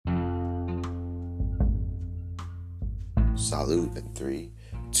Salute in 3,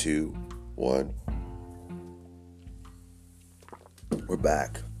 2, 1. We're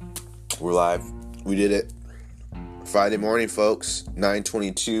back. We're live. We did it. Friday morning, folks.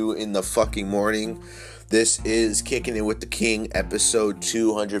 9:22 in the fucking morning. This is Kicking It with the King, episode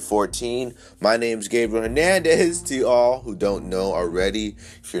 214. My name's Gabriel Hernandez. To all who don't know already,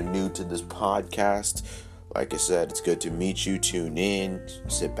 if you're new to this podcast, like I said, it's good to meet you. Tune in,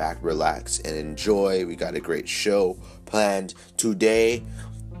 sit back, relax, and enjoy. We got a great show planned today.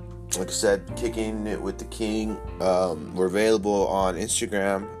 Like I said, Kicking It with the King. We're available on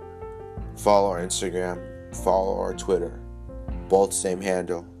Instagram. Follow our Instagram. Follow our Twitter. Both same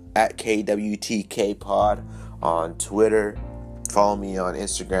handle. At KWTKPod on Twitter. Follow me on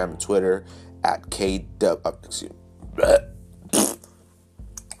Instagram and Twitter. At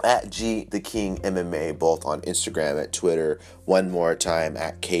at G the King MMA, both on Instagram and Twitter. One more time,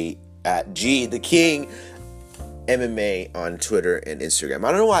 at G the King MMA on Twitter and Instagram. I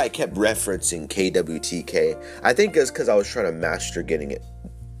don't know why I kept referencing KWTK. I think it's because I was trying to master getting it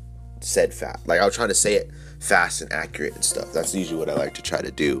said fast. Like I was trying to say it fast and accurate and stuff. That's usually what I like to try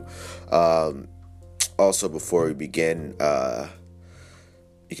to do. Also, before we begin,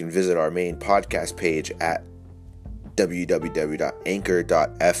 you can visit our main podcast page at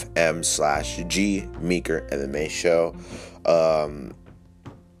www.anchor.fm/G Meeker MMA Show.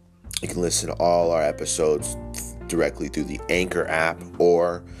 You can listen to all our episodes directly through the Anchor app,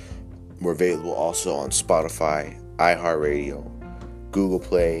 or we're available also on Spotify, iHeartRadio, Google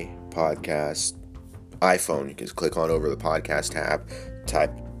Play Podcast, iPhone. You can just click on over the podcast tab,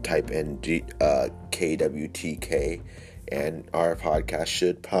 type in KWTK, and our podcast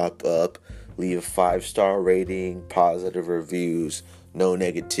should pop up. Leave a 5-star rating, positive reviews, no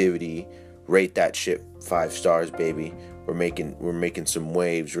negativity. Rate that shit 5 stars, baby. We're making some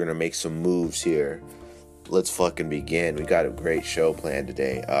waves. We're gonna make some moves here. Let's fucking begin. We got a great show planned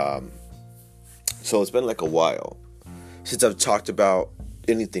today. So it's been like a while since I've talked about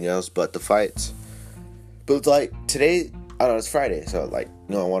anything else but the fights. But it's like today, I don't know, it's Friday, so like,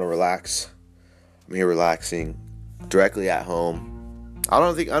 I want to relax. I'm here relaxing directly at home. I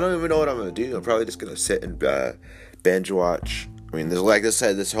don't even know what I'm gonna do. I'm probably just gonna sit and binge watch. I mean, like I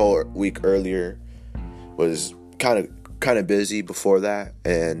said, this whole week earlier was kind of busy before that,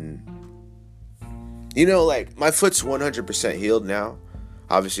 and like my foot's 100% healed now.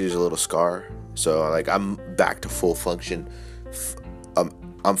 Obviously, there's a little scar, so like I'm back to full function.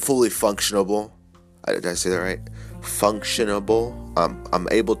 I'm fully functionable. Did I say that right? Functionable. I'm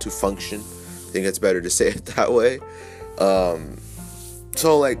able to function. I think it's better to say it that way.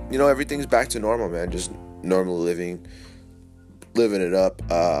 So like, everything's back to normal, man. Just normal living it up.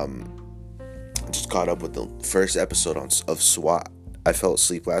 Just caught up with the first episode of SWAT. I fell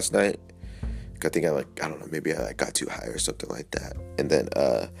asleep last night. I think I don't know, maybe I got too high or something like that. And then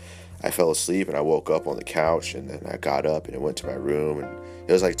I fell asleep and I woke up on the couch, and then I got up and I went to my room, and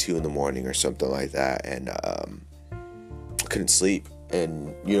it was like 2 a.m. or something like that, and I couldn't sleep.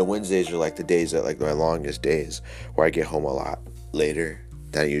 And Wednesdays are like the days that like my longest days, where I get home a lot later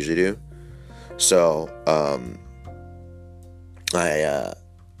than I usually do. So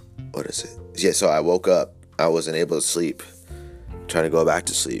so I woke up, I wasn't able to sleep, trying to go back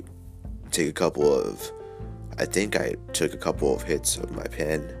to sleep, I think I took a couple of hits of my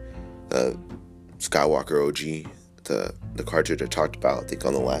pen, Skywalker OG, the cartridge I talked about, I think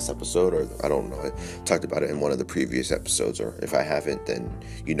on the last episode, or I don't know, I talked about it in one of the previous episodes, or if I haven't, then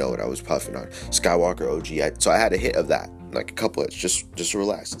you know what I was puffing on. Skywalker OG, so I had a hit of that, like a couple hits, just to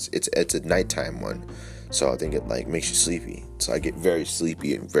relax. It's a nighttime one, so I think it like makes you sleepy. So I get very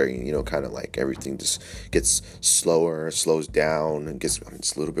sleepy and very, kind of like everything just gets slows down, and gets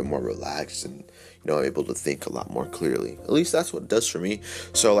it's a little bit more relaxed, and I'm able to think a lot more clearly. At least that's what it does for me.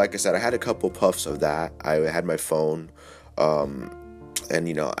 So like I said, I had a couple puffs of that. I had my phone, and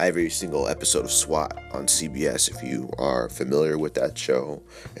every single episode of SWAT on CBS, if you are familiar with that show,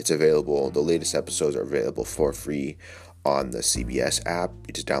 it's available. The latest episodes are available for free on the CBS app.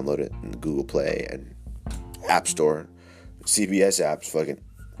 You just download it in the Google Play and App Store. CBS app's fucking,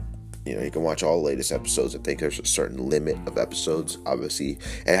 you can watch all the latest episodes. I think there's a certain limit of episodes. Obviously,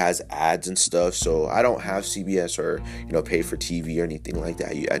 it has ads and stuff, so I don't have CBS or, pay for TV or anything like that.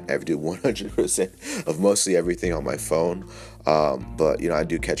 I do 100% of mostly everything on my phone. But, I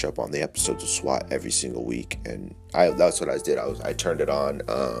do catch up on the episodes of SWAT every single week, and that's what I did. I turned it on.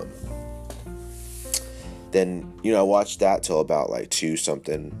 Then, I watched that till about like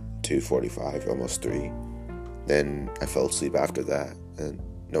 2:45, almost 3. Then I fell asleep after that, and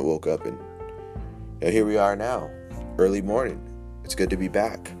woke up, and here we are now, early morning. It's good to be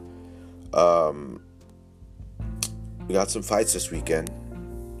back. we got some fights this weekend.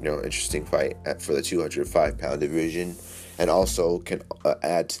 Interesting fight for the 205-pound division, and also can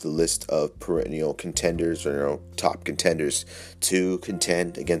add to the list of perennial contenders, or top contenders to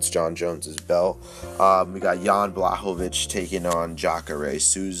contend against Jon Jones's belt. We got Jan Blachowicz taking on Jacare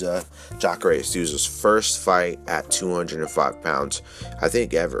Souza. Jacare Souza's first fight at 205 pounds, I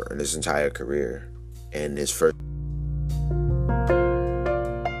think, ever in his entire career, and his first.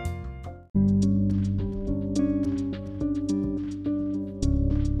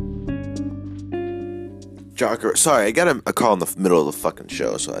 Sorry, I got a call in the middle of the fucking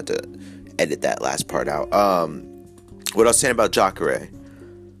show, so I had to edit that last part out. What I was saying about Jacare.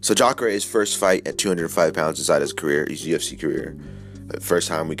 So Jacare's first fight at 205 pounds inside his career, his UFC career. First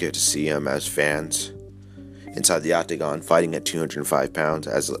time we get to see him as fans inside the octagon, fighting at 205 pounds.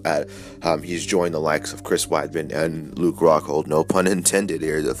 He's joined the likes of Chris Weidman and Luke Rockhold. No pun intended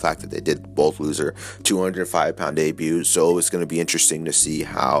here, the fact that they did both lose their 205-pound debuts. So it's going to be interesting to see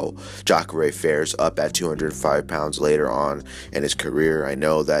how Jacare fares up at 205 pounds later on in his career. I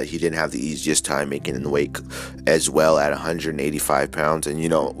know that he didn't have the easiest time making in the weight as well at 185 pounds. And,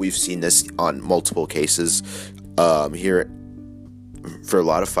 we've seen this on multiple cases here for a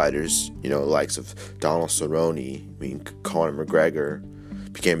lot of fighters, the likes of Donald Cerrone. Conor McGregor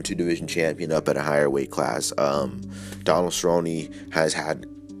became a 2-division champion up at a higher weight class. Donald Cerrone has had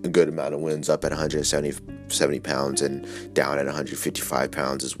a good amount of wins up at 170 pounds and down at 155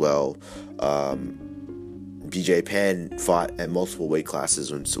 pounds as well. BJ Penn fought at multiple weight classes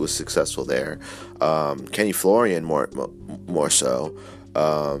and was successful there. Kenny Florian more so.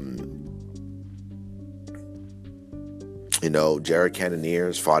 Jared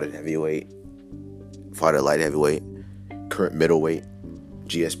Cannonier fought at heavyweight, fought at light heavyweight, current middleweight.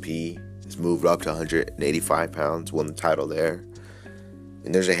 GSP has moved up to 185 pounds, won the title there.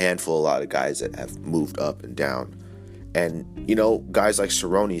 And there's a lot of guys that have moved up and down. And, guys like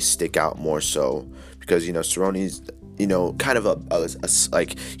Cerrone stick out more so because, Cerrone's, kind of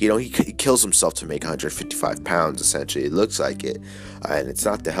he kills himself to make 155 pounds, essentially. It looks like it. And it's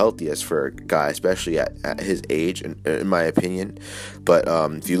not the healthiest for a guy, especially at his age, in my opinion. But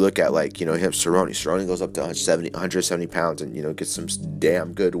if you look at, him, Cerrone goes up to 170 pounds and, gets some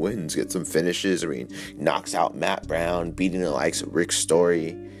damn good wins, gets some finishes. Knocks out Matt Brown, beating the likes of Rick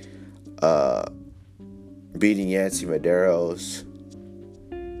Story, beating Yancy Medeiros,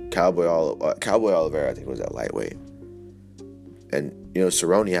 Cowboy Oliveira, I think, was at lightweight. And,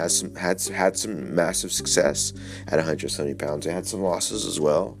 Cerrone had some massive success at 170 pounds. They had some losses as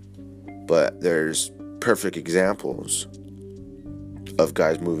well. But there's perfect examples of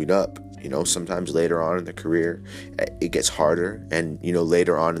guys moving up. Sometimes later on in the career, it gets harder. And,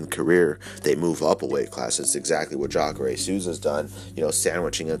 later on in the career, they move up a weight class. That's exactly what Jacare Souza's done.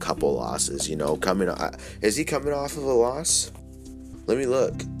 Sandwiching a couple losses. Is he coming off of a loss? Let me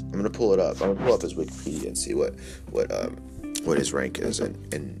look. I'm going to pull it up. I'm going to pull up his Wikipedia and see what his rank is,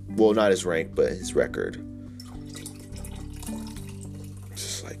 and well, not his rank, but his record.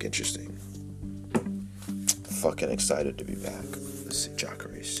 Just interesting. Fucking excited to be back. Let's see,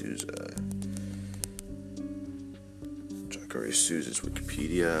 Jacare Souza. Jacare Souza's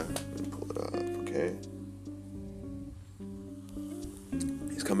Wikipedia. Let me pull it up, okay.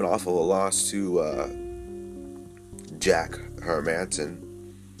 He's coming off of a loss to Jack Hermansson.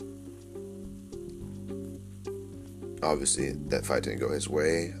 Obviously, that fight didn't go his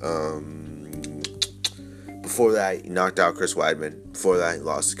way. Before that, he knocked out Chris Weidman. Before that, he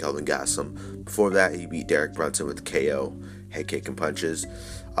lost to Kelvin Gastelum. Before that, he beat Derek Brunson with KO, head kick and punches.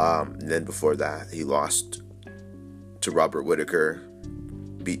 And then before that, he lost to Robert Whittaker,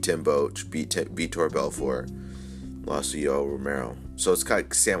 beat Tim Boetsch, beat Vitor Belfort, lost to Yoel Romero. So it's kind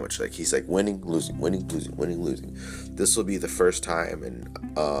of sandwiched. He's winning, losing, winning, losing, winning, losing. This will be the first time in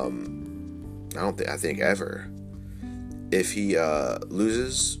I think ever. If he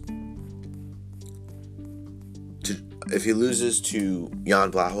loses to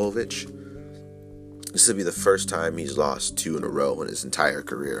Jan Blachowicz, this will be the first time he's lost 2 in a row in his entire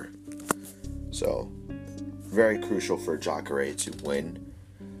career. So, very crucial for Jacare to win.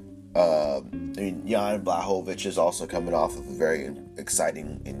 Jan Blachowicz is also coming off of a very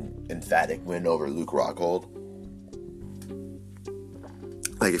exciting and emphatic win over Luke Rockhold.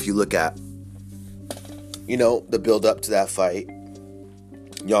 If you look at the build up to that fight,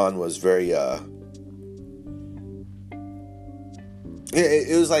 Jan was very,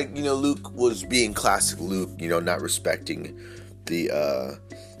 it was Luke was being classic Luke, not respecting the,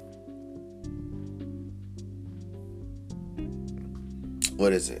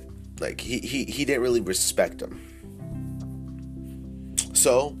 what is it? He didn't really respect him.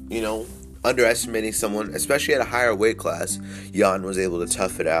 So, underestimating someone, especially at a higher weight class. Jan was able to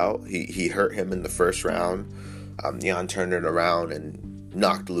tough it out. He hurt him in the first round. Jan turned it around and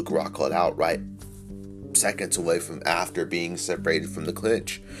knocked Luke Rockhold out right seconds away from after being separated from the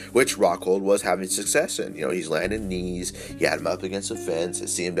clinch, which Rockhold was having success in. He's landing knees. He had him up against the fence. It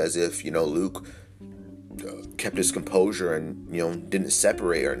seemed as if, Luke kept his composure and, didn't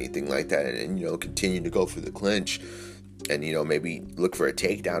separate or anything like that, and continued to go for the clinch and, maybe look for a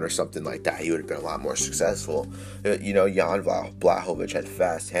takedown or something like that. He would have been a lot more successful. Jan Blachowicz had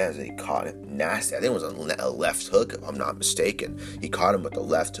fast hands, and he caught him nasty. I think it was a left hook, if I'm not mistaken. He caught him with the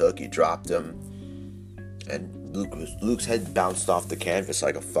left hook. He dropped him, and Luke's head bounced off the canvas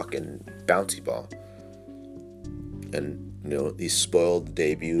like a fucking bouncy ball. And, he spoiled the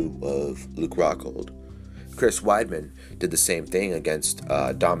debut of Luke Rockhold. Chris Weidman did the same thing against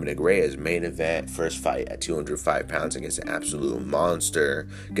Dominic Reyes, main event, first fight at 205 pounds against an absolute monster.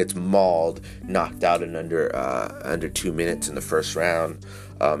 Gets mauled, knocked out in under 2 minutes in the first round.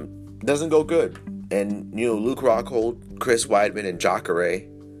 Doesn't go good. And, Luke Rockhold, Chris Weidman, and Jacare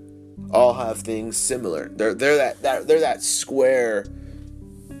all have things similar. They're that square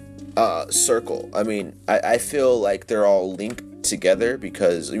circle. I mean, I feel like they're all linked together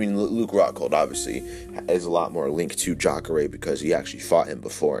because, Luke Rockhold obviously is a lot more linked to Jacare because he actually fought him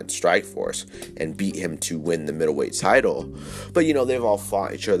before in Strikeforce and beat him to win the middleweight title. But, they've all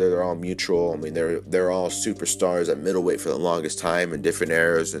fought each other. They're all mutual. They're all superstars at middleweight for the longest time in different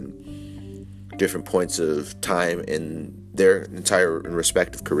eras and different points of time in their entire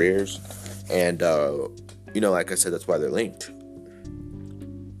respective careers. And, like I said, that's why they're linked.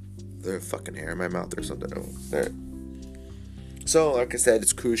 There's fucking hair in my mouth or something. There. So, like I said,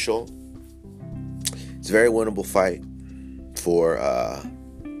 it's crucial. It's a very winnable fight for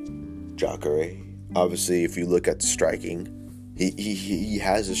Jacare. Obviously, if you look at the striking, he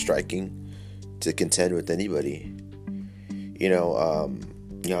has the striking to contend with anybody. Jan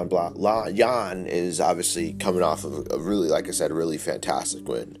is obviously coming off of a really, like I said, a really fantastic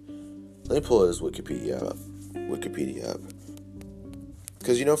win. Let me pull his Wikipedia up.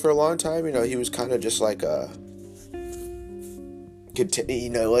 Because, for a long time, he was kind of just like he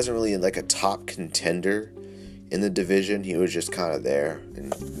wasn't really like a top contender in the division. He was just kind of there.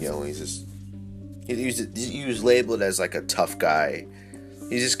 And, he was labeled as like a tough guy.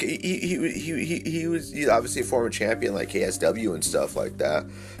 He was obviously a former champion like KSW and stuff like that.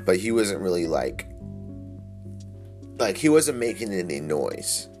 But he wasn't really like he wasn't making any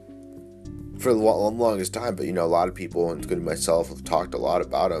noise for the longest time. But, a lot of people, including myself, have talked a lot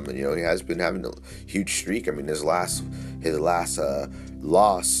about him. And, he has been having a huge streak. His last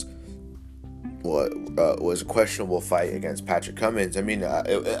loss was a questionable fight against Patrick Cummins.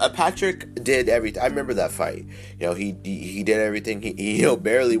 Patrick did everything. I remember that fight. He did everything. He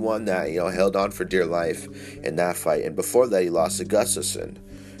barely won that. Held on for dear life in that fight. And before that, he lost to Gustafsson.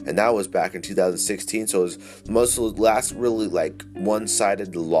 And that was back in 2016. So it was most of the last really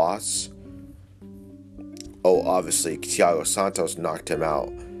one-sided loss. Oh, obviously, Thiago Santos knocked him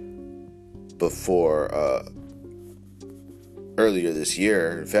out before earlier this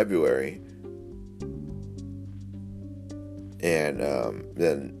year in February. And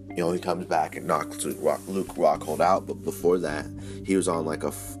then, he comes back and knocks Luke Rockhold out. But before that, he was on a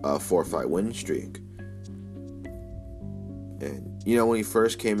 4-fight winning streak. And, when he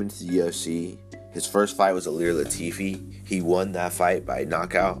first came into the UFC, his first fight was Ilir Latifi. He won that fight by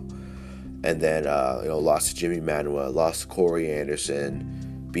knockout. And then, lost to Jimmy Manuwa, lost to Corey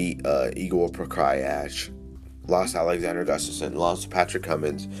Anderson, beat Igor Prokayach, lost to Alexander Gustafsson, lost to Patrick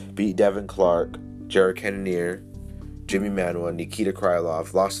Cummins, beat Devin Clark, Jared Cannonier, Jimmy Manuwa, Nikita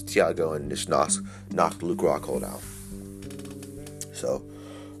Krylov, lost to Thiago, and just knocked Luke Rockhold out. So,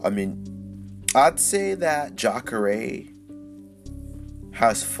 I'd say that Jacare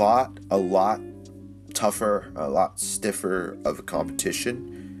has fought a lot tougher, a lot stiffer of a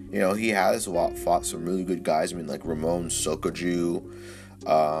competition. He has fought some really good guys. Like Ramon Sokoju,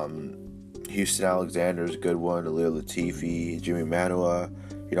 Houston Alexander's a good one, Ilir Latifi, Jimmy Manuwa,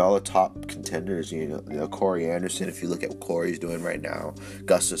 all the top contenders. Corey Anderson, if you look at what Corey's doing right now,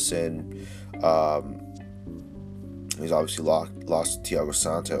 Gustafsson, he's obviously lost to Thiago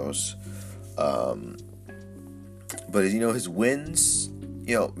Santos. But his wins,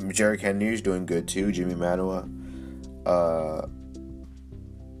 Jared Cannonier's doing good too, Jimmy Manuwa.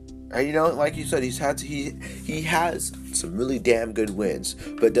 Like you said, he has some really damn good wins,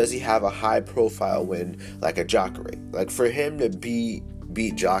 but does he have a high profile win like a Jacare? For him to beat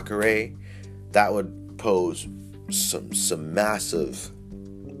Jacare, that would pose some massive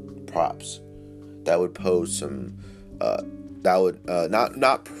props. That would pose some that would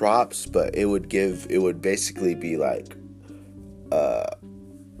not props, but it would basically be like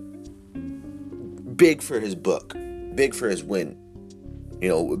big for his book, big for his win.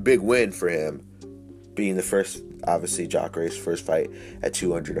 A big win for him being the first, obviously, Jacare's first fight at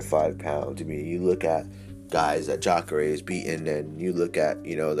 205 pounds. I mean, you look at guys that Jacare has beaten, and you look at,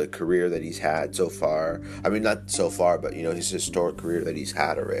 the career that he's had so far. I mean, not so far, but, his historic career that he's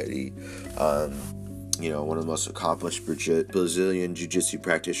had already. One of the most accomplished Brazilian jiu-jitsu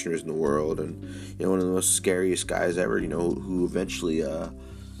practitioners in the world, and, one of the most scariest guys ever, who eventually was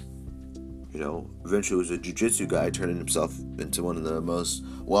a jiu-jitsu guy, turning himself into one of the most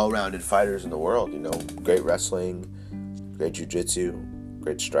well-rounded fighters in the world. Great wrestling, great jiu-jitsu,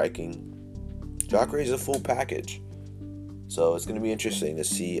 great striking. Jacare is a full package. So it's going to be interesting to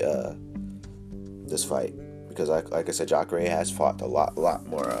see this fight, because like I said, Jacare has fought a lot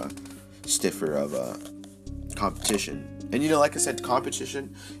more stiffer of competition. And like I said,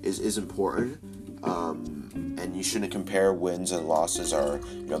 competition is important. And you shouldn't compare wins and losses, or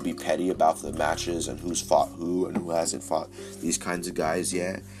be petty about the matches and who's fought who and who hasn't fought these kinds of guys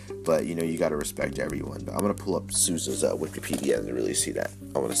yet. But you got to respect everyone. But I'm gonna pull up Souza's Wikipedia and really see that.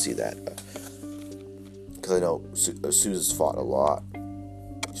 I want to see that because I know Souza's fought a lot.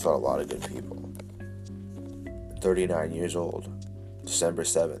 He's fought a lot of good people. 39 years old. December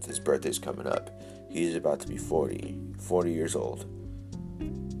 7th, his birthday's coming up. He's about to be 40 years old.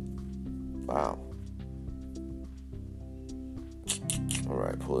 Wow.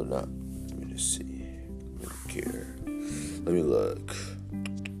 Alright, pulling up. Let me just see. Let me look.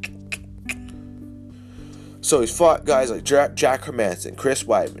 So he's fought guys like Jack Hermanson, Chris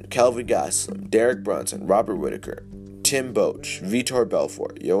Weidman, Kelvin Gastelum, Derek Brunson, Robert Whittaker, Tim Boetsch, Vitor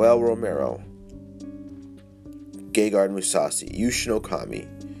Belfort, Yoel Romero, Gegard Mousasi, Yushin Okami.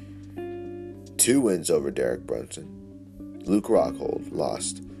 2 wins over Derek Brunson. Luke Rockhold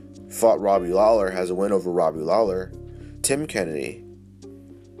lost. Fought Robbie Lawler, has a win over Robbie Lawler. Tim Kennedy.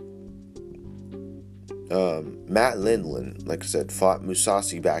 Matt Lindland, like I said, fought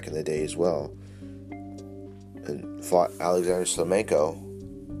Mousasi back in the day as well. And fought Alexander Slamenko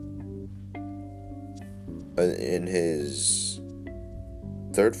in his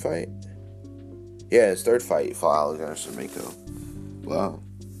third fight. Yeah, his third fight, he fought Alexander Slamenko. Wow.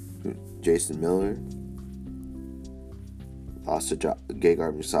 Jason Miller lost to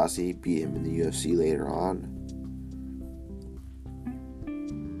Gegard Mousasi, beat him in the UFC later on.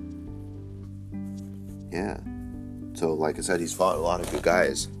 Yeah. So, like I said, he's fought a lot of good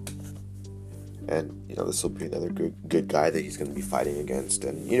guys. And, this will be another good guy that he's going to be fighting against.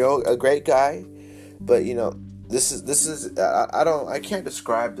 And, a great guy. But, this is I can't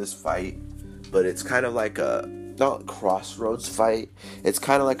describe this fight, but it's kind of like a, not crossroads fight. It's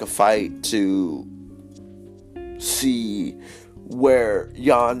kind of like a fight to see where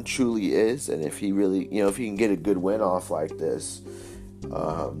Jan truly is, and if he really, if he can get a good win off like this,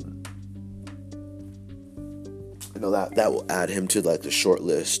 that will add him to like the short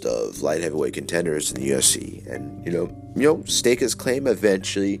list of light heavyweight contenders in the UFC, and stake his claim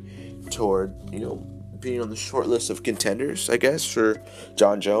eventually toward being on the short list of contenders, I guess, for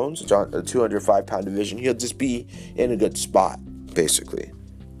Jon Jones, the 205-pound division. He'll just be in a good spot, basically.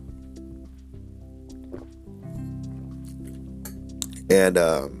 And,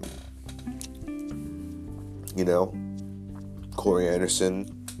 Corey Anderson,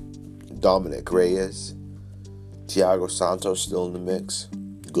 Dominic Reyes, Thiago Santos still in the mix,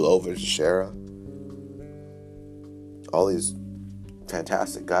 Glover Teixeira, all these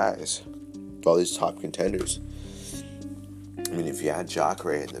fantastic guys, all these top contenders. I mean, if you had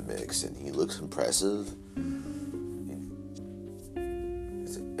Jacare in the mix and he looks impressive,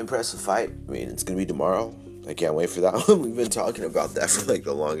 it's an impressive fight. I mean, it's going to be tomorrow. I can't wait for that one. We've been talking about that for like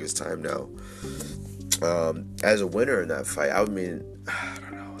the longest time now. As a winner in that fight, I don't know,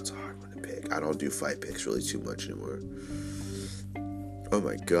 it's a hard one to pick. I don't do fight picks really too much anymore. Oh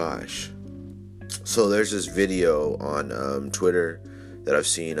my gosh. So there's this video on Twitter that I've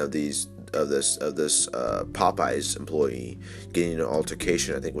seen of this Popeyes employee getting an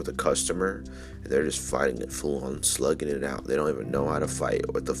altercation, I think, with a customer, and they're just fighting it full on, slugging it out. They don't even know how to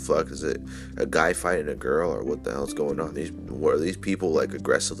fight. What the fuck is it? A guy fighting a girl, or what the hell's going on? What are these people like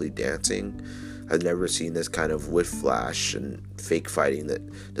aggressively dancing? I've never seen this kind of whiplash and fake fighting that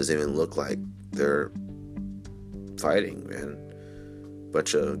doesn't even look like they're fighting, man.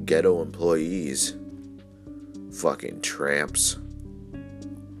 Bunch of ghetto employees. Fucking tramps.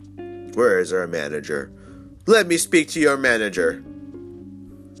 Where is our manager? Let me speak to your manager.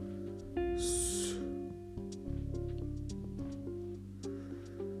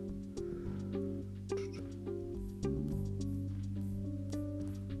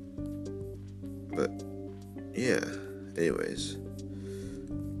 But yeah, anyways.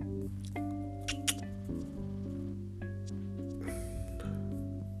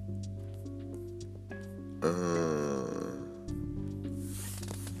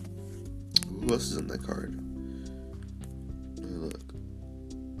 Who else is on that card? Let me look.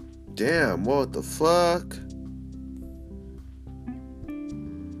 Damn, what the fuck?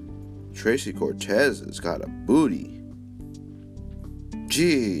 Tracy Cortez has got a booty.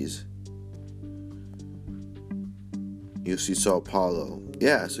 Jeez. UFC Sao Paulo.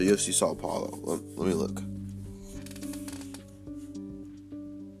 Yeah, so UFC Sao Paulo. Let me look.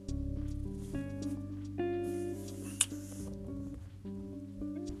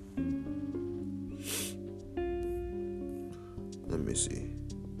 Let me see.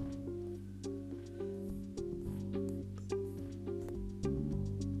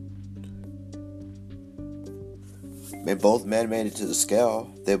 Both men made it to the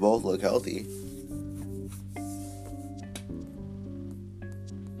scale. They both look healthy.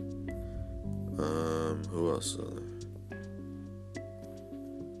 Who else?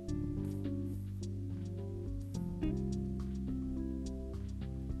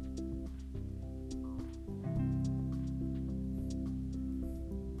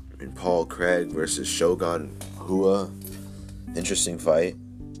 Paul Craig versus Shogun Rua. Interesting fight.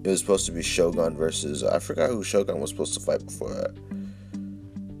 It was supposed to be Shogun versus... I forgot who Shogun was supposed to fight before that.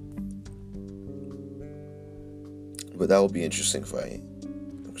 But that will be an interesting fight.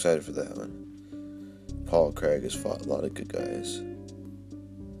 I'm excited for that one. Paul Craig has fought a lot of good guys.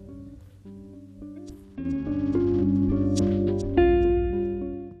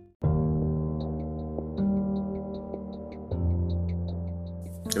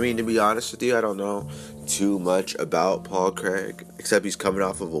 I mean, to be honest with you, I don't know too much about Paul Craig, except he's coming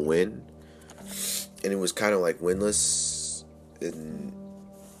off of a win, and it was kind of like winless in,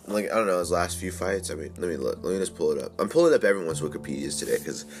 like, I don't know, his last few fights. I mean, let me look. Let me just pull it up. I'm pulling up everyone's Wikipedias today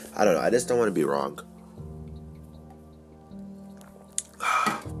because I don't know. I just don't want to be wrong.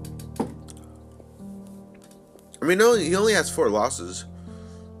 I mean, no, he only has 4 losses.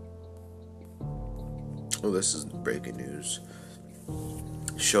 Oh, this is breaking news.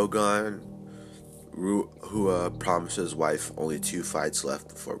 Shogun Rua promised his wife only 2 fights left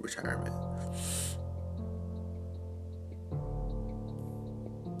before retirement.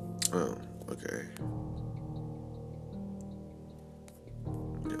 Oh, okay.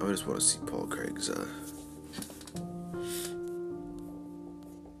 I just want to see Paul Craig's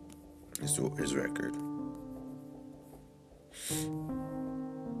his record.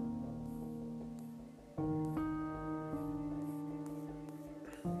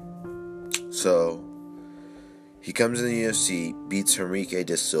 So, he comes in the UFC, beats Henrique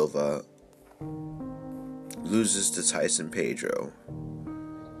da Silva, loses to Tyson Pedro,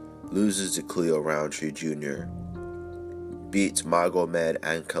 loses to Khalil Roundtree Jr., beats Magomed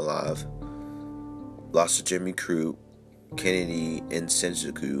Ankalaev, lost to Jimmy Crute, Kennedy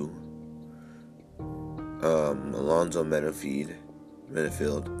Nzechukwu, Alonzo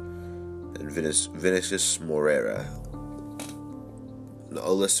Menifield, and Vinicius Moreira.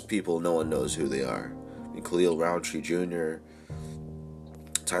 A list of people no one knows who they are. I mean, Khalil Roundtree Jr.,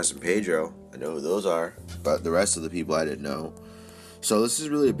 Tyson Pedro, I know who those are, but the rest of the people I didn't know. So this is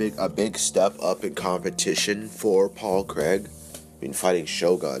really a big step up in competition for Paul Craig. I mean, fighting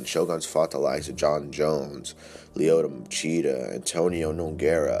Shogun. Shogun's fought the likes of John Jones, Lyoto Machida, Antonio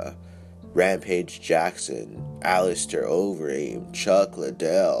Nogueira, Rampage Jackson, Alistair Overeem, Chuck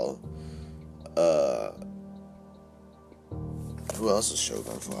Liddell, who else has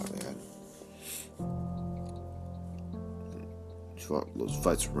Shogun fought, man? He fought those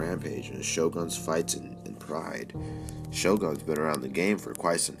fights with Rampage and Shogun's fights in Pride. Shogun's been around the game for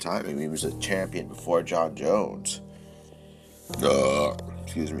quite some time. I mean, he was a champion before John Jones.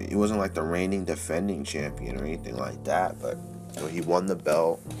 Excuse me. He wasn't like the reigning defending champion or anything like that, but you know, he won the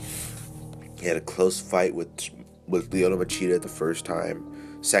belt. He had a close fight with Lyoto Machida the first time.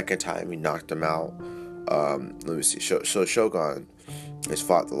 Second time, he knocked him out. Let me see. So Shogun has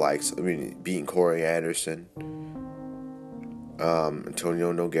fought the likes. I mean, beating Corey Anderson,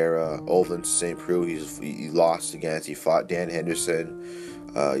 Antonio Nogueira, Olin St. Preux. He lost against. He fought Dan Henderson.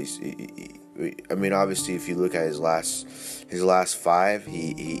 I mean, obviously, if you look at his last 5,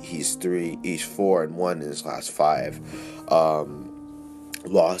 he's 4-1 in his last 5.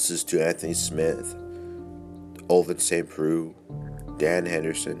 Losses to Anthony Smith, Olin St. Preux, Dan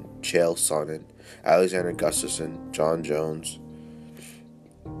Henderson, Chael Sonnen, Alexander Gustafsson, John Jones.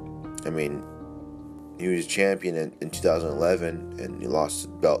 I mean, he was champion in 2011, and he lost the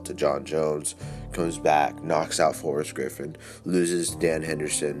belt to John Jones. comes back, knocks out Forrest Griffin, loses to Dan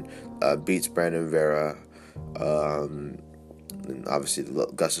Henderson, beats Brandon Vera, and obviously the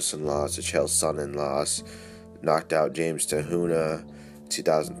Gustafsson loss, the Chael Sonnen loss, knocked out James Tahuna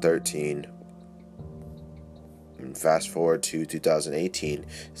 2013. And fast forward to 2018,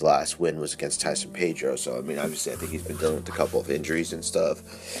 his last win was against Tyson Pedro. So, I mean, obviously, I think he's been dealing with a couple of injuries and stuff.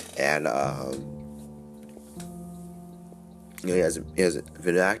 And, he hasn't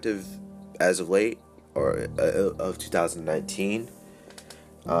been active as of late, or of 2019.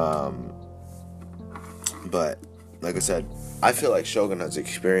 But, like I said, I feel like Shogun has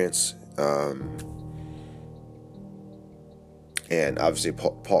experience. And obviously,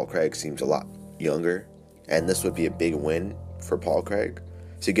 Paul Craig seems a lot younger. And this would be a big win for Paul Craig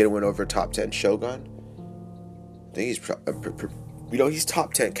to get a win over top 10 Shogun. I think he's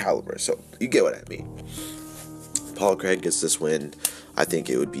top 10 caliber, so you get what I mean. Paul Craig gets this win. I think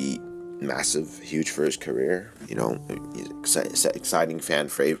it would be massive, huge for his career. He's exciting fan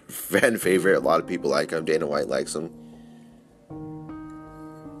favorite. A lot of people like him. Dana White likes him.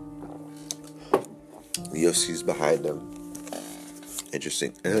 The UFC's behind him.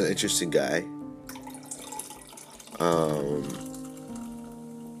 Interesting guy.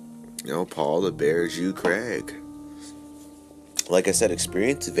 Paul the Bear Jew Craig. Like I said,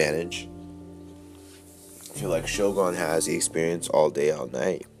 experience advantage. I feel like Shogun has the experience all day, all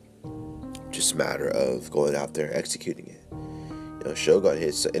night. Just a matter of going out there executing it. Shogun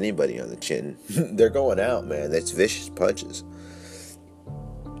hits anybody on the chin. They're going out, man. That's vicious punches.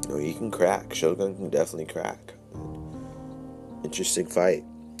 He can crack. Shogun can definitely crack. Interesting fight.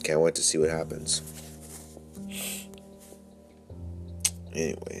 Can't wait to see what happens.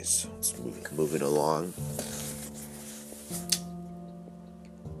 Anyways, let's moving along.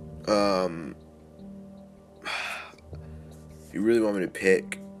 You really want me to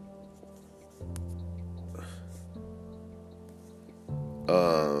pick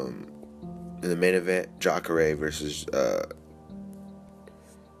in the main event, Jacare versus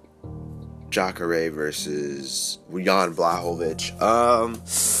Jan Blachowicz.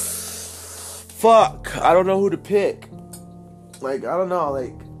 Fuck, I don't know who to pick. I don't know,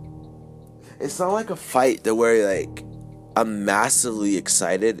 it's not like a fight that where, I'm massively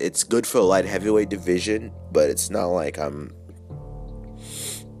excited. It's good for the light heavyweight division, but it's not like I'm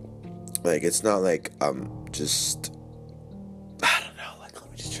just, I don't know,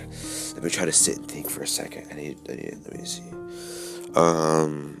 let me try to sit and think for a second. Let me see.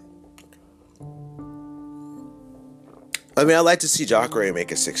 I'd like to see Jacare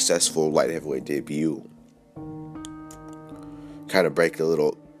make a successful light heavyweight debut. Kind of break the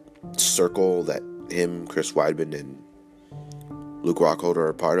little circle that him, Chris Weidman, and Luke Rockhold are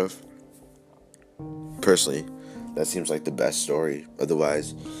a part of. Personally, that seems like the best story.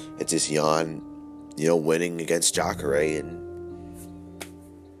 Otherwise, it's just Jan, winning against Jacare, and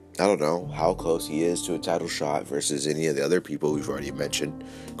I don't know how close he is to a title shot versus any of the other people we've already mentioned.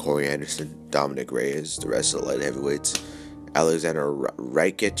 Corey Anderson, Dominic Reyes, the rest of the light heavyweights. Alexander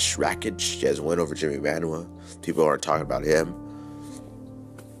Rakic has a win over Jimmy Manuwa. People aren't talking about him.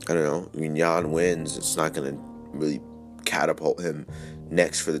 I don't know. Jan wins. It's not going to really catapult him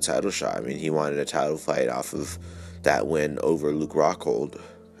next for the title shot. He wanted a title fight off of that win over Luke Rockhold.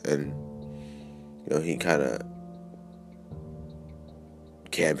 And, he kind of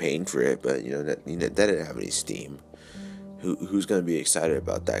campaigned for it, but, that didn't have any steam. Who's going to be excited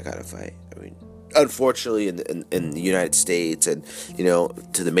about that kind of fight? Unfortunately, in the United States and,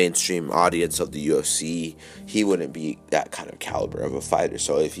 to the mainstream audience of the UFC, he wouldn't be that kind of caliber of a fighter.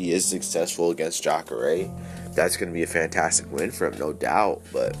 So if he is successful against Jacare, that's going to be a fantastic win for him, no doubt.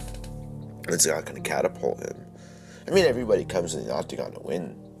 But it's not going to catapult him. Everybody comes in the octagon to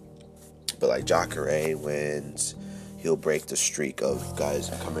win. But, Jacare wins, he'll break the streak of guys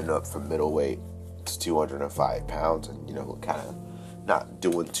coming up from middleweight to 205 pounds and, kind of not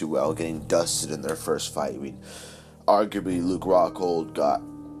doing too well, getting dusted in their first fight. Arguably Luke Rockhold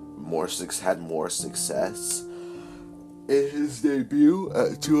had more success in his debut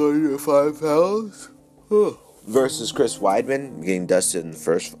at 205 pounds versus Chris Weidman, getting dusted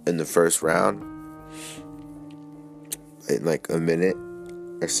in the first round in a minute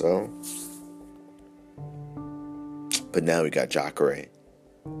or so. But now we got Jacare.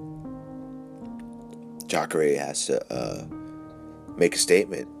 Jacare has to make a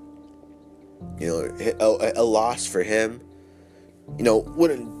statement. A loss for him,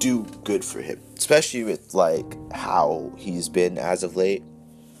 wouldn't do good for him, especially with how he's been as of late.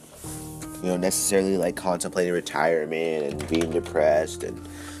 Necessarily contemplating retirement and being depressed and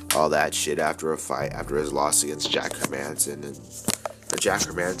all that shit after a fight, after his loss against Jack Hermanson, and Jack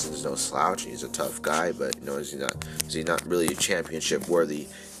Hermansson's no slouch, and he's a tough guy, but is he not really a championship worthy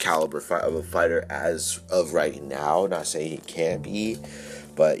caliber of a fighter as of right now? Not saying he can't be,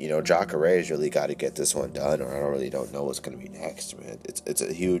 but Jacare's really got to get this one done, or I don't know what's going to be next, man. It's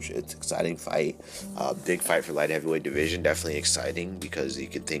exciting fight, big fight for light heavyweight division. Definitely exciting because you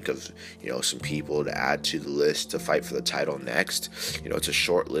can think of some people to add to the list to fight for the title next. It's a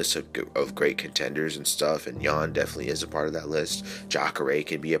short list of great contenders and stuff, and Jan definitely is a part of that list. Jacare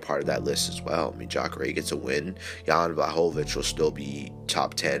can be a part of that list as well. I mean, Jacare gets a win, Jan Blachowicz will still be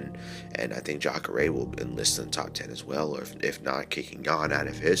top 10, and I think Jacare will enlist in the top 10 as well, or if not, kicking Jan out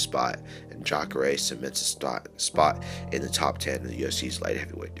of his spot, and Jacare cements a spot in the top 10 of the UFC's light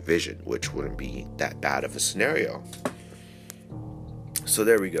heavyweight division, which wouldn't be that bad of a scenario. So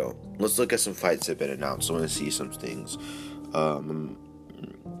there we go. Let's look at some fights that have been announced. I want to see some things. Let's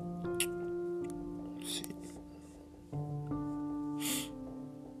see.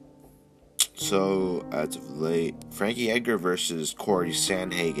 So, as of late, Frankie Edgar versus Corey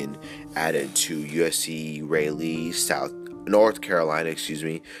Sandhagen added to UFC Raleigh, North Carolina,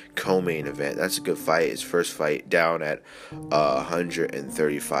 co-main event. That's a good fight. His first fight down at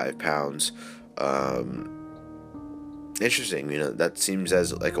 135 pounds. Interesting. That seems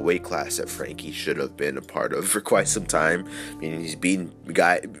as like a weight class that Frankie should have been a part of for quite some time. He's beaten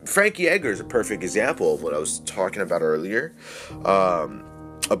Frankie Edgar is a perfect example of what I was talking about earlier.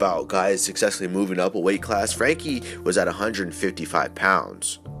 About guys successfully moving up a weight class. Frankie was at 155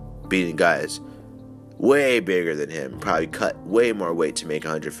 pounds, beating guys way bigger than him, probably cut way more weight to make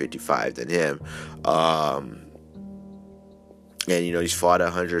 155 than him. And he's fought at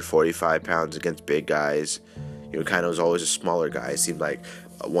 145 pounds against big guys. Kind of was always a smaller guy. It seemed like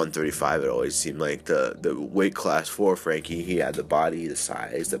 135, it always seemed like the weight class for Frankie. He had the body, the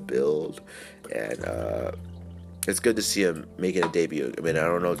size, the build, and it's good to see him making a debut. I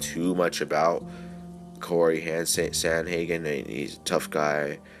don't know too much about Corey Sandhagen. He's a tough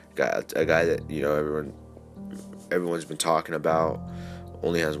guy. A guy that everyone's been talking about.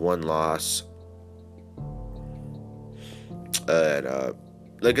 Only has one loss, and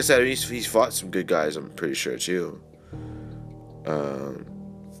like I said, he's fought some good guys. I'm pretty sure too.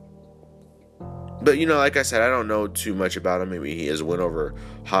 But like I said, I don't know too much about him. Maybe he has a win over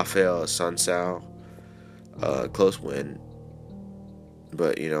Rafael Sunsao, close win.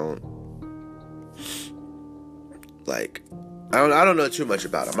 But I don't know too much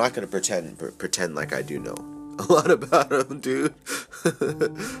about him. I'm not gonna pretend like I do know a lot about him, dude.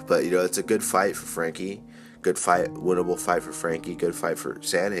 But it's a good fight for Frankie. Good fight, winnable fight for Frankie. Good fight for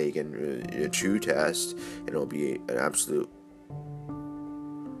Sandhagen. A true test, and it'll be an absolute.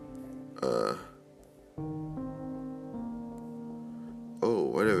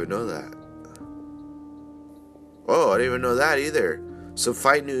 Oh, I didn't even know that. Oh, I didn't even know that either. Some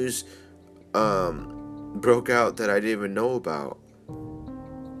fight news broke out that I didn't even know about.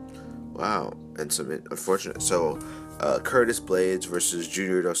 Wow, and some unfortunate. So, Curtis Blades versus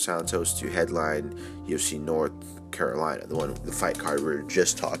Junior Dos Santos to headline UFC North Carolina, the fight card we were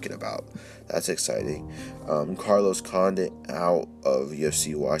just talking about. That's exciting. Carlos Condit out of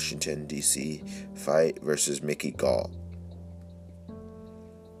UFC Washington DC fight versus Mickey Gall.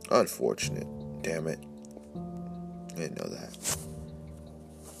 Unfortunate. Damn it. I didn't know that.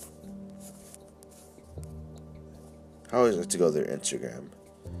 I always like to go to their Instagram.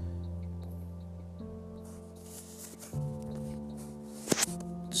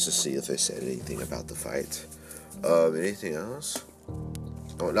 Just to see if they said anything about the fight. Anything else?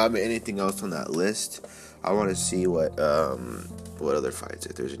 Oh, not anything else on that list. I want to see what other fights,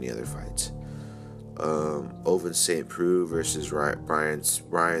 if there's any other fights. Ovince St. Preux versus Ryan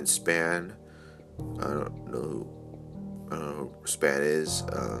Spann. I don't know who Spann is.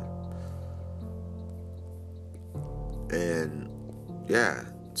 And yeah,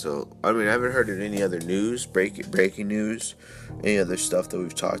 so I haven't heard of any other news, breaking news, any other stuff that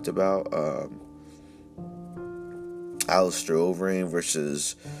we've talked about. Alistair Overeem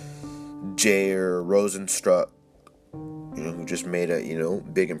versus Jair Rosenstruck, who just made a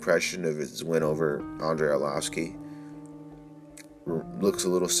big impression of his win over Andrei Arlovski. Looks a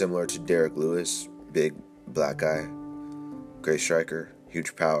little similar to Derek Lewis, big black guy, great striker,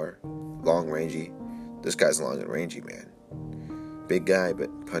 huge power, long rangy. This guy's long and rangy, man. Big guy, but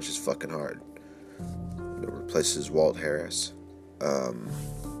punches fucking hard. Replaces Walt Harris.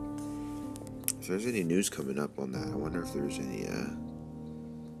 If there's any news coming up on that, I wonder if there's any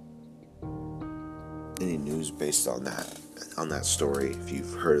news based on that story. If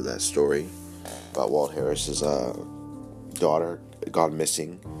you've heard of that story about Walt Harris's daughter gone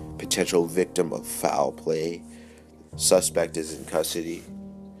missing, potential victim of foul play. Suspect is in custody.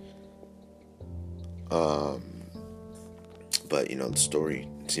 But the story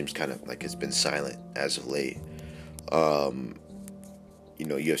seems kind of like it's been silent as of late.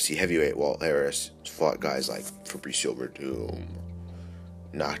 UFC heavyweight Walt Harris fought guys like Fabricio Verdum,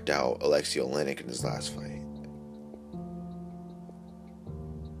 knocked out Alexei Olenek in his last fight.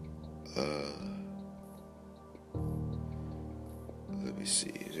 Let me see.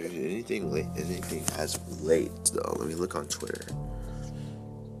 Is there anything late? Anything as of late though? Let me look on Twitter.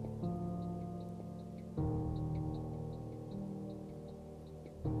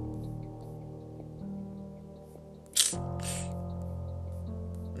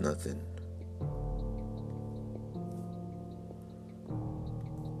 Nothing.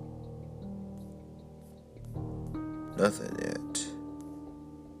 Nothing yet.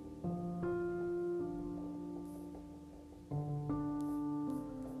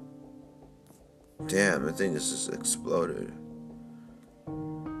 Damn, I think this just exploded.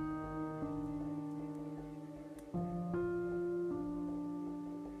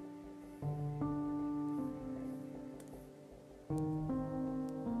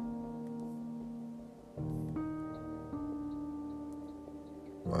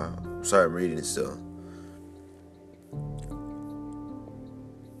 Wow. Sorry, I'm reading it still.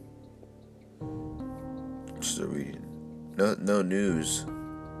 Still reading. No news.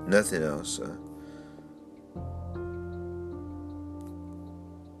 Nothing else.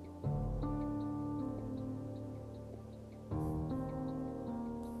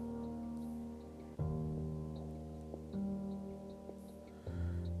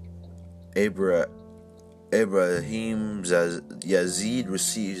 Ibrahim Yazid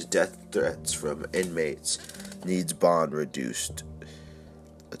receives death threats from inmates. Needs bond reduced.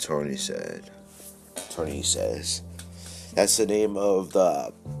 Attorney says. That's the name of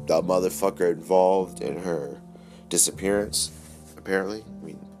the motherfucker involved in her disappearance, apparently. I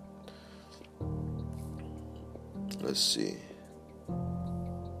mean, let's see.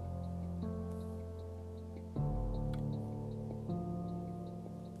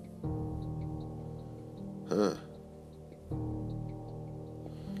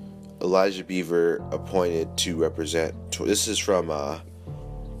 Elijah Beaver appointed to represent. This is from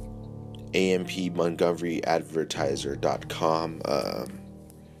AMP Montgomery Advertiser.com.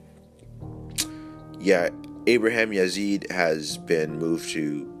 Abraham Yazid has been moved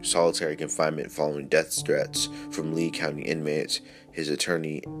to solitary confinement following death threats from Lee County inmates, his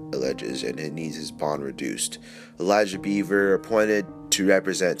attorney alleges, and he needs his bond reduced. Elijah Beaver, appointed to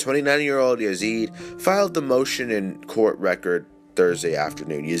represent 29-year-old Yazid, filed the motion in court record Thursday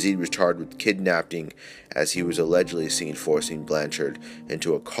afternoon. Yazid was charged with kidnapping as he was allegedly seen forcing Blanchard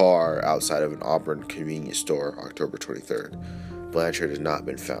into a car outside of an Auburn convenience store October 23rd. Blanchard has not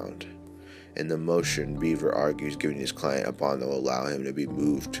been found. In the motion, Beaver argues giving his client a bond that will allow him to be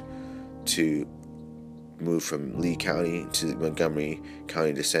moved from Lee County to the Montgomery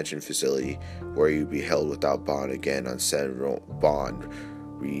County Detention Facility, where he would be held without bond again on several bond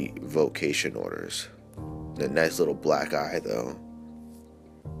revocation orders. A nice little black eye, though.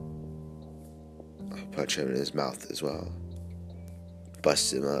 I'll punch him in his mouth as well.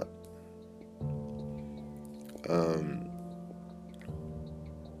 Bust him up.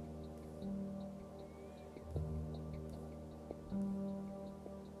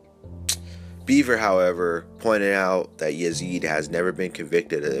 Beaver, however, pointed out that Yazid has never been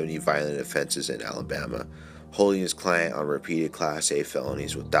convicted of any violent offenses in Alabama. Holding his client on repeated Class A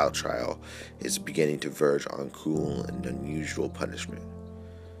felonies without trial is beginning to verge on cruel and unusual punishment.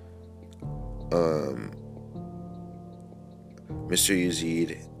 Mr.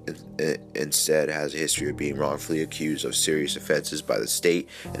 Yazid instead has a history of being wrongfully accused of serious offenses by the state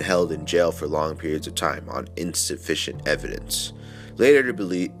and held in jail for long periods of time on insufficient evidence. Later to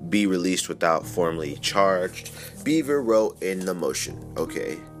be released without formally charged, Beaver wrote in the motion.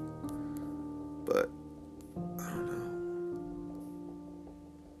 Okay. But I don't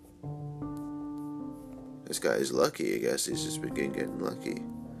know. This guy is lucky, I guess. He's just been getting lucky.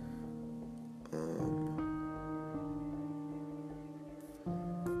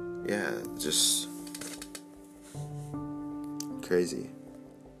 Yeah, just crazy.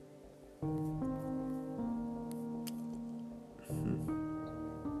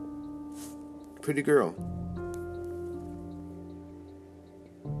 Pretty girl.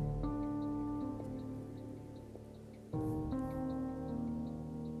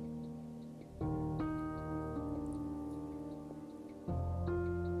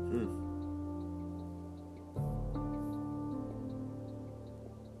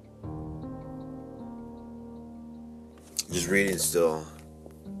 Just reading still.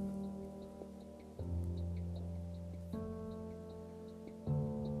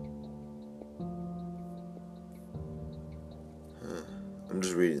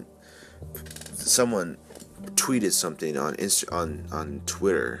 fucking someone tweeted something on on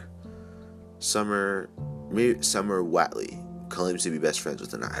Twitter. Summer Watley claims to be best friends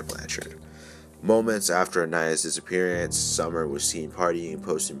with Anaya Blanchard. Moments after Anaya's disappearance, Summer was seen partying and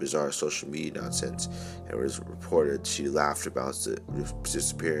posting bizarre social media nonsense, and it was reported she laughed about the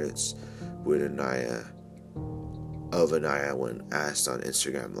disappearance with Anaya when asked on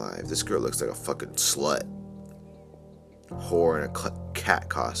Instagram Live. This girl looks like a fucking slut. Whore in a cat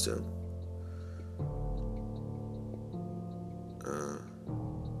costume.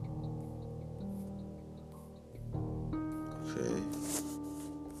 Okay.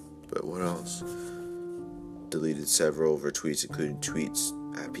 But what else? Deleted several of her tweets, including tweets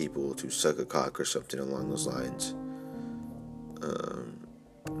at people to suck a cock or something along those lines.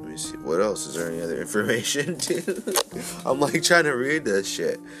 Let me see. What else? Is there any other information? I'm like trying to read this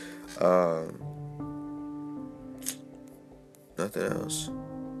shit. Nothing else.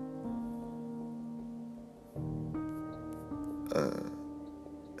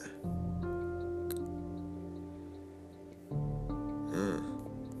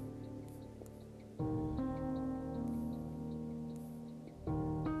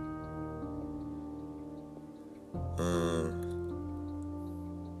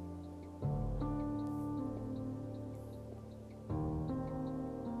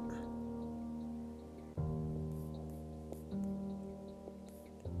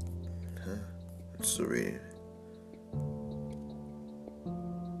 Still reading.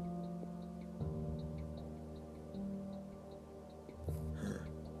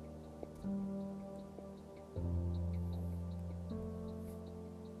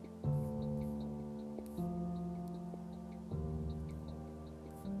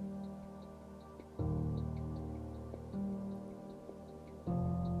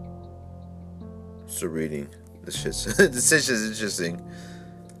 Still reading. This shit's interesting.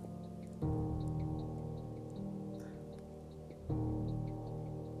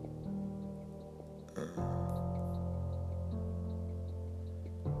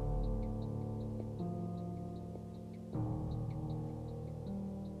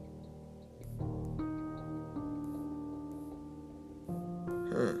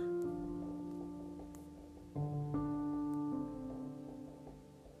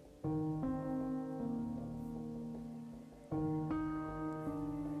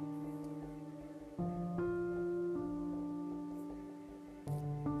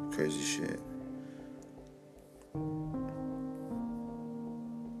 Crazy shit.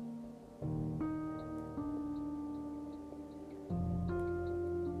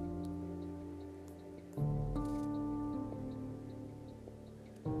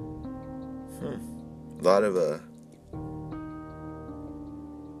 A lot of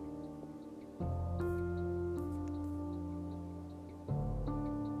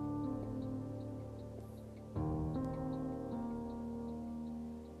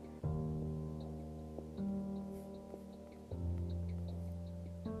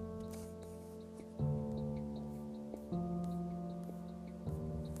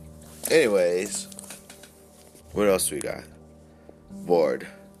anyways, what else we got? Bored.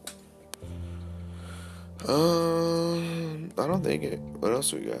 I don't think it. What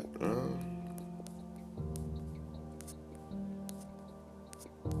else we got? I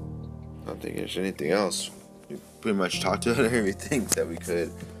don't think there's anything else. We pretty much talked about everything that we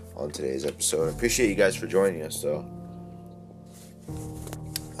could on today's episode. I appreciate you guys for joining us, though.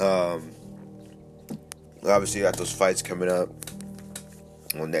 Obviously, you got those fights coming up.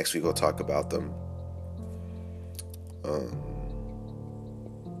 Well, next week we'll talk about them.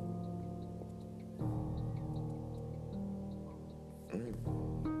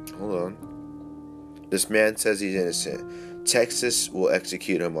 Hold on. This man says he's innocent. Texas will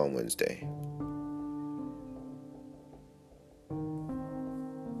execute him on Wednesday.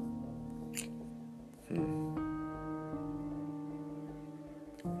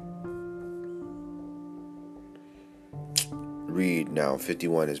 Reed, now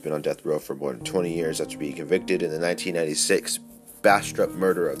 51, has been on death row for more than 20 years after being convicted in the 1996 Bastrop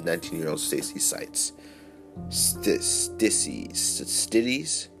murder of 19-year-old Stacy Seitz. Stiddies?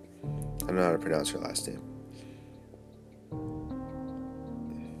 I don't know how to pronounce her last name.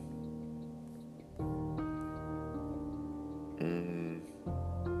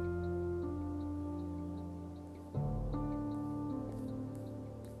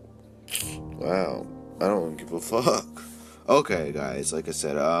 Wow, I don't give a fuck. Okay, guys, like I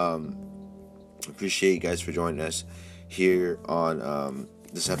said, appreciate you guys for joining us here on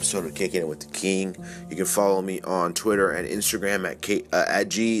this episode of Kicking It with the King. You can follow me on Twitter and Instagram at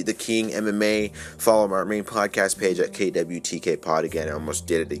G the King MMA. Follow our main podcast page at KWTK Pod. Again, I almost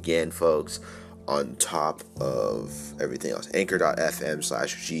did it again, folks. On top of everything else,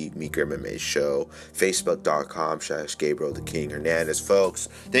 anchor.fm/G Meeker MMA show, facebook.com/Gabriel the King Hernandez. Folks,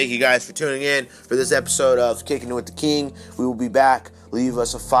 thank you guys for tuning in for this episode of Kicking It with the King. We will be back. Leave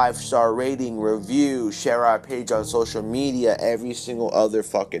us a 5-star rating, review, share our page on social media, every single other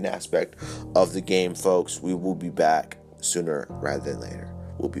fucking aspect of the game, folks. We will be back sooner rather than later.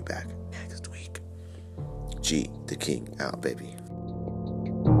 We'll be back next week. G the King out, baby.